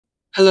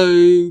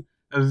Hello,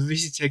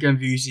 this is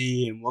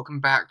teddygaming and welcome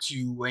back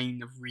to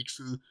Wayne of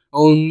Read-Through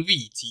on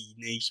the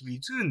Teenage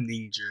Mutant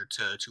Ninja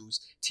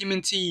Turtles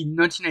TMNT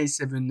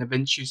 1987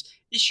 Adventures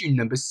issue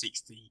number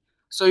 60.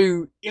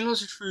 So, in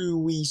last through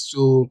we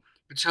saw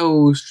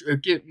Patel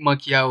get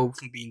Mikey out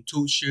from being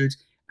tortured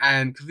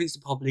and convince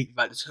the public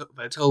that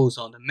the Turtles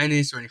aren't a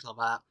menace or anything like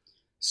that.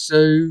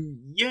 So,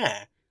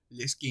 yeah,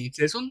 let's get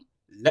into this one.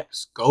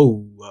 Let's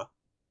go.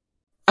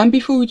 And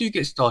before we do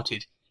get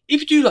started, if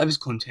you do like this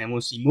content and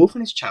want to see more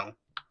from this channel,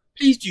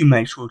 please do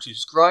make sure to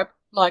subscribe,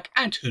 like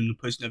and turn on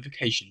post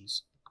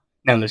notifications.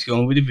 Now let's go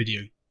on with the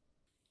video.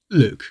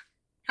 Look,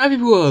 how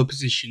people are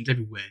positioned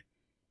everywhere.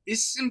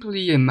 It's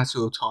simply a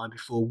matter of time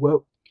before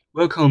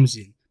work comes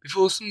in,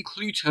 before some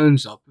clue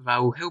turns up that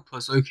will help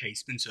us locate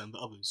Splinter and the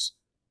others.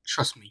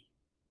 Trust me.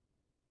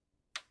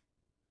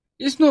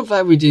 It's not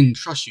that we didn't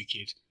trust you,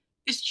 kid.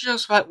 It's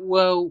just that,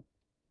 well,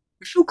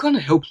 we feel kinda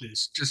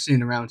helpless just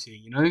sitting around here,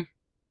 you know?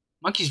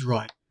 Mikey's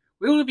right.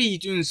 We ought to be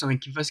doing something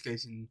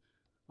investigating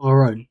of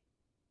our own.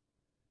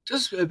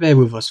 Just bear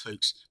with us,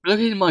 folks. We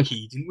located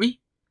Mikey, didn't we?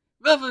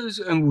 The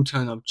others will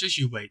turn up, just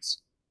you wait.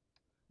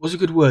 What's a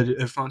good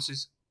word,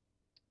 Francis?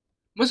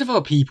 Most of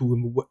our people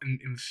in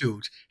the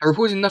field have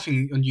reported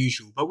nothing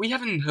unusual, but we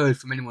haven't heard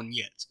from anyone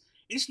yet.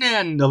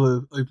 Internet and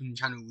other open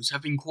channels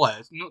have been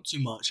quiet, not too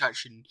much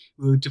action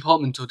with the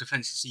Department of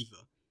Defense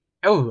either.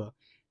 However,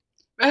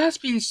 there has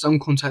been some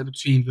contact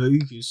between the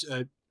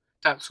Uyghurs,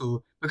 Daptor,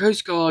 the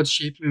Coast Guard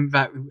ship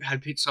that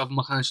had picked up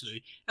Michelangelo,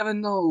 and the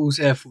Knowles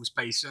Air Force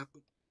Base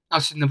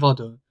out in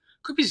Nevada.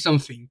 Could be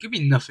something, could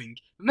be nothing.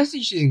 The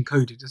message is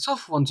encoded, a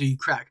tough one to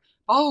crack,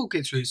 but I'll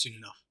get to it soon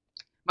enough.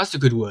 That's a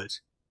good word.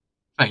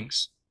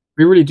 Thanks.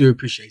 We really do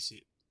appreciate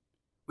it.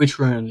 We're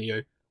trying,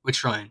 Leo. We're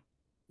trying.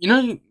 You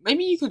know,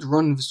 maybe you could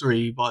run the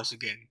story by us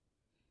again.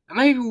 And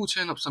maybe we'll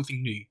turn up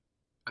something new.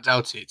 I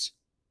doubt it.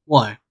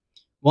 Why?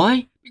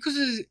 Why?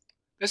 Because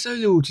there's so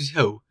little to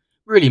tell.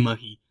 Really,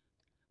 Mikey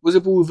was a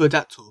ball with a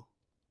Daptor,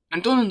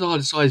 and Don and I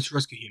decided to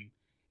rescue him,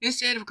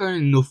 instead of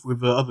going off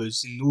with the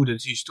others in order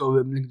to stop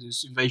a malignant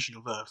invasion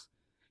of Earth.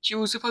 She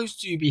was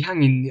supposed to be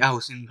hanging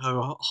out in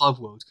her hive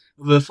world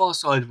on the far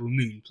side of the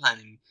moon,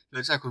 planning the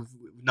attack of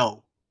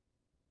Null.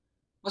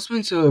 My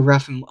Splinter,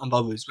 Raph and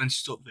others went to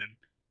stop them.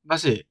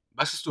 That's it.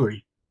 That's the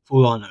story, for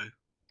all I know.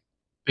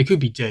 They could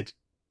be dead.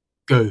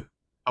 Go.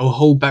 I will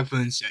hold back the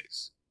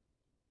insects.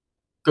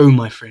 Go,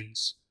 my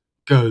friends.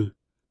 Go,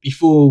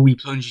 before we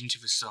plunge into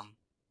the sun.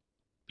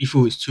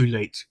 Before it's too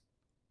late.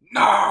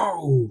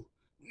 No!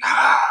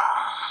 No!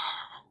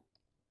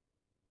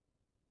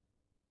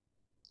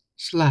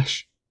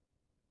 Slash.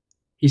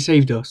 He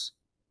saved us.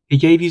 He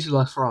gave his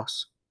life for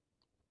us.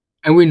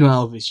 And we're not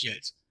out of this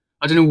yet.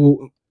 I don't know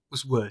what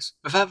was worse.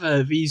 The fact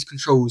that these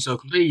controls are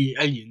completely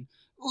alien,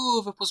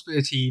 or the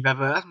possibility that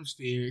the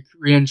atmospheric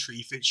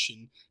re-entry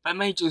fiction that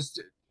may just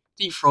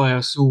deep fry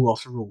us all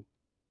after all.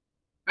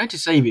 I had to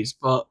say this,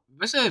 but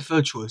there's a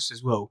third choice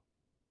as well.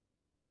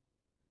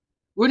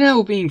 We're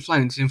now being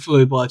flanked and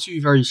followed by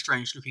two very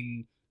strange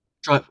looking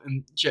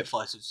jet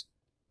fighters.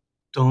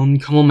 Don,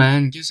 come on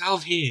man, get us out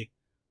of here.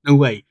 No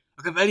way,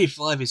 I can barely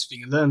fly this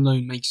thing, let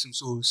alone make some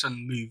sort of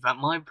sudden move that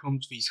might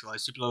prompt these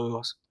guys to blow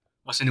us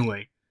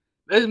anyway.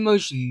 There's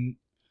motion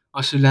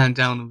I should land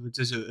down on the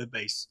desert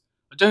base.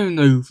 I don't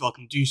know if I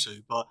can do so,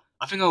 but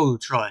I think I will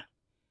try.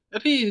 It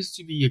appears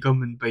to be a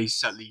government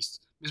base at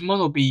least. This might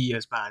not be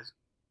as bad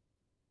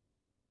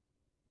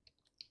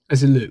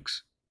as it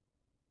looks.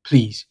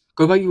 Please,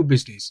 go about your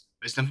business.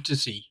 There's nothing to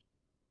see.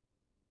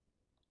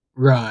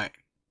 Right.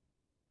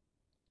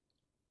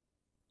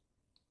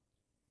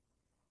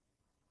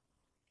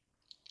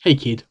 Hey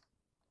kid,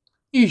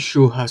 you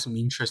sure have some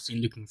interesting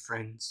looking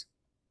friends.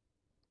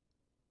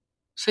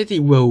 Said it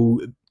well,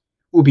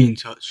 we'll be in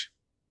touch.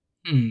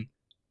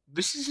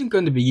 This isn't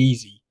going to be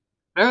easy.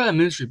 They're at a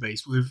military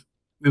base with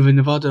a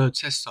Nevada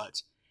test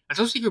site. A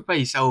top secret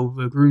base out of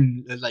a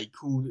green lake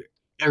called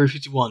Area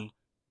 51,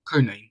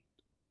 codename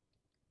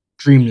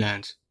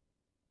Dreamland.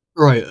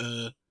 Right,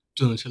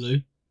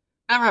 Donatello.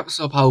 That wraps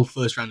up our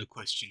first round of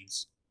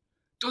questions.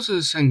 Dr.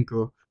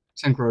 Sangro,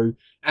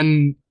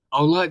 and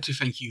I would like to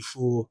thank you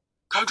for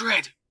Code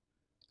Red.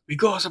 We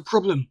got us a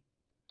problem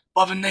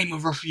by the name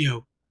of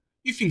Raphael.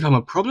 You think I'm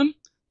a problem?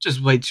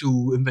 Just wait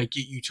till they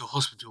get you to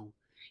hospital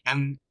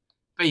and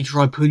they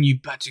try putting you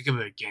back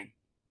together again.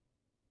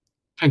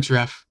 Thanks,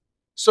 Raph.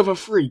 So a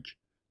freak.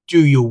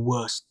 Do your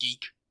worst,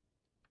 geek.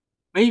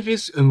 Maybe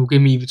this will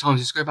give me the time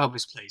to scope out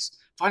this place.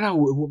 Find out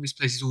what this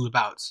place is all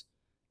about.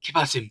 Keep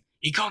at him.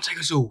 He can't take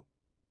us all.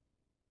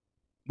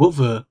 What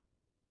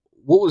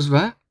was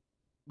that?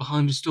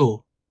 Behind the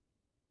door.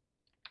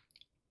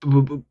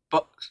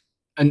 But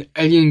an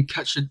alien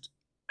captured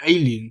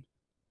alien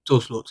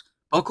door slot.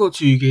 I've got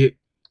to get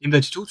in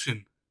there to talk to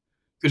him.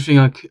 Good thing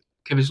I kept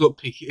his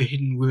lockpick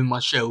hidden within my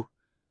shell.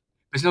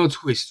 There's no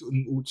twist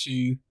or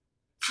to...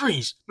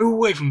 Freeze! Move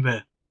away from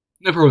there.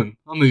 No problem.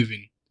 I'm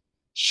moving.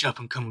 Shut up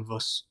and come with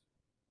us.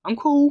 I'm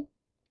cool.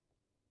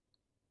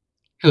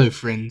 Hello,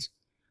 friend.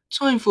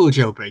 Time for a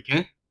jailbreak,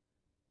 eh?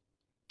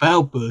 The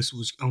outburst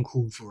was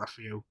uncalled for,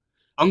 Raphael.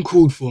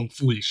 Uncalled for and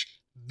foolish.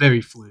 Very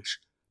foolish.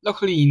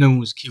 Luckily no one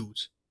was killed.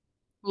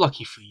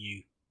 Lucky for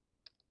you.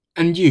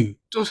 And you,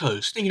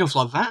 Dotto, sneaking off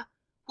like that?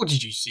 What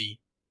did you see?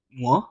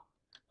 What?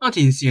 I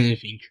didn't see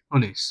anything,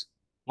 honest.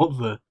 What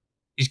the?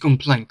 He's gone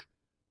blank.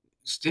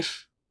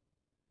 Stiff?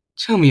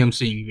 Tell me I'm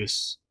seeing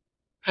this.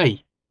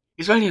 Hey,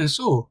 it's only I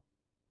saw.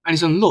 And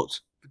it's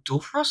unlocked. The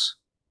door for us?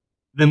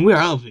 Then we're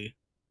out of here.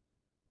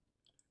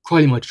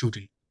 Quietly, my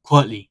children.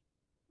 Quietly.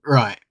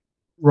 Right.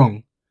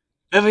 Wrong.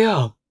 There they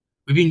are.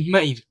 We've been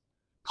made.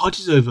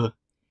 Party's over.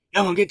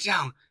 Everyone get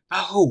down.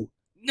 That hole.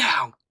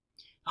 Now.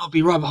 I'll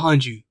be right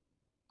behind you.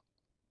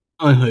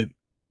 I hope.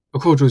 A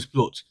corridor is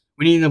blocked.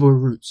 We need another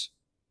route.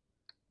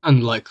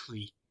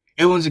 Unlikely.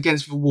 Everyone's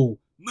against the wall.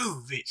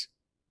 Move it.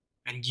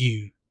 And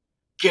you.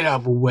 Get out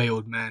of the way,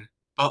 old man.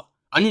 But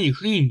I need you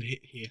clean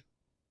here.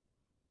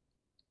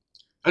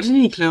 I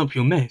didn't need to clean up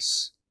your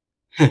mess.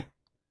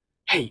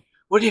 Hey,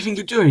 what do you think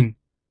you're doing?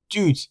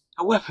 Dudes,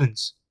 our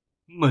weapons.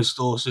 Most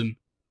awesome.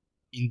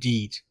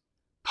 Indeed.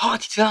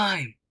 Party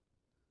time!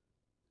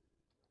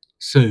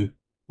 So,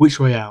 which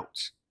way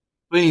out?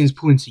 Alien's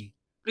pointing.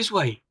 This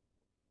way.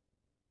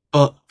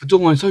 But the door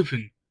won't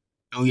open.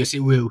 Oh yes it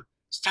will.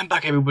 Stand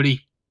back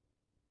everybody.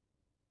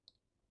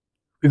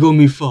 We gotta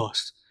move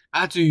fast.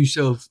 I had to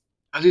set off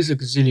at least a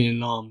gazillion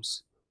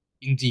alarms.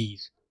 Indeed.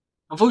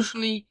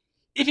 Unfortunately,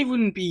 if it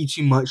wouldn't be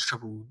too much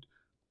trouble,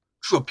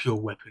 drop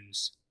your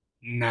weapons.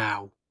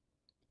 Now.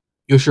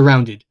 You're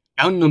surrounded,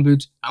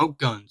 outnumbered,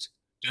 outgunned.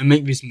 Don't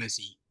make this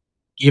messy.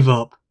 Give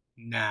up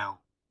now.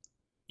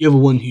 You're the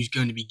one who's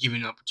going to be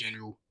giving up,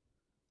 General.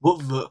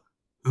 What the?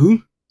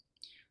 Who?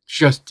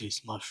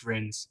 Justice, my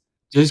friends.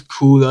 Just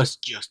call us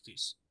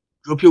justice.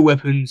 Drop your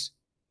weapons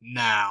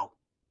now.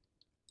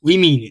 We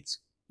mean it.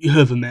 You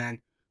heard the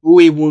man. All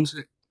we want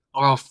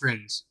are our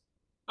friends.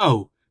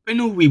 Oh, but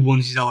all we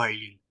want is our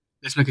alien.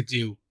 Let's make a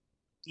deal.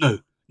 No,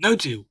 no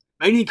deal.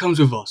 Alien comes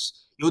with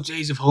us. Your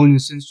days of holding a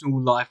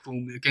sensual life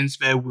form against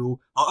their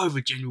will are over,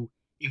 General.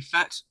 In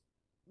fact,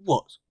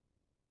 what?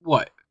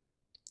 What?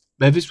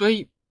 They're this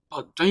way,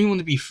 but don't you want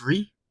to be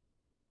free?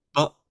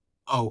 But,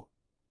 oh,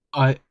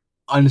 I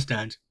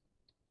understand.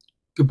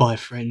 Goodbye,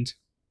 friend.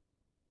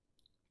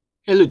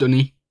 Hey, look,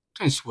 Donnie.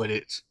 Don't sweat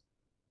it.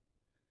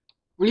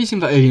 Releasing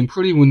that alien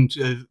probably wouldn't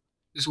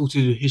this all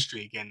to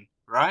history again,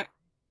 right?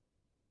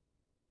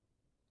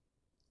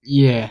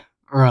 Yeah,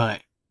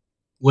 right.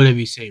 Whatever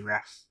you say,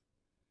 Raph.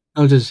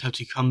 I'll just have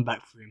to come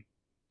back for him.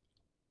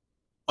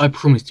 I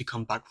promise to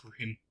come back for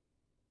him.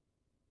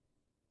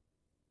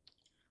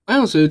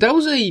 Well, so that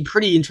was a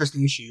pretty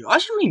interesting issue. I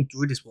actually really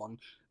enjoyed this one.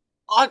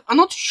 I'm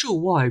not too sure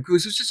why,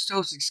 because it was just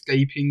us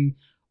escaping.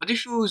 I do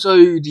feel as though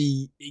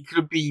it could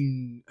have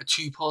been a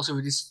two-parter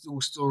with this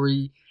little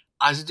story,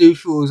 as I do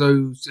feel as though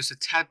it was just a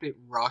tad bit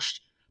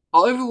rushed.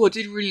 But overall, I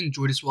did really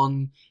enjoy this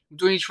one. I'm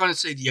doing trying to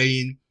save the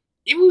alien.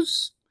 It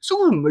was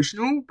sort of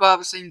emotional, but at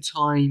the same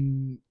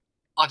time,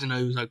 I don't know,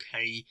 it was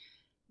okay.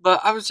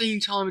 But at the same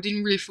time, I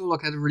didn't really feel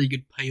like I had a really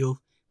good payoff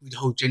with the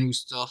whole general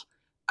stuff,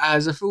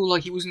 as I feel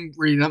like he wasn't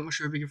really that much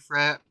of a bigger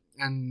threat,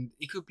 and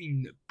it could have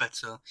been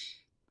better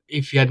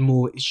if he had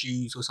more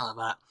issues or something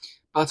like that.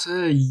 But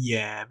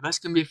yeah, that's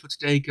gonna be it for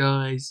today,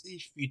 guys.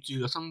 If you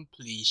do awesome,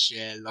 please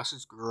share, like,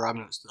 subscribe,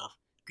 and that stuff.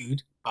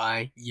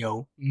 Goodbye,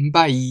 yo,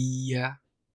 bye.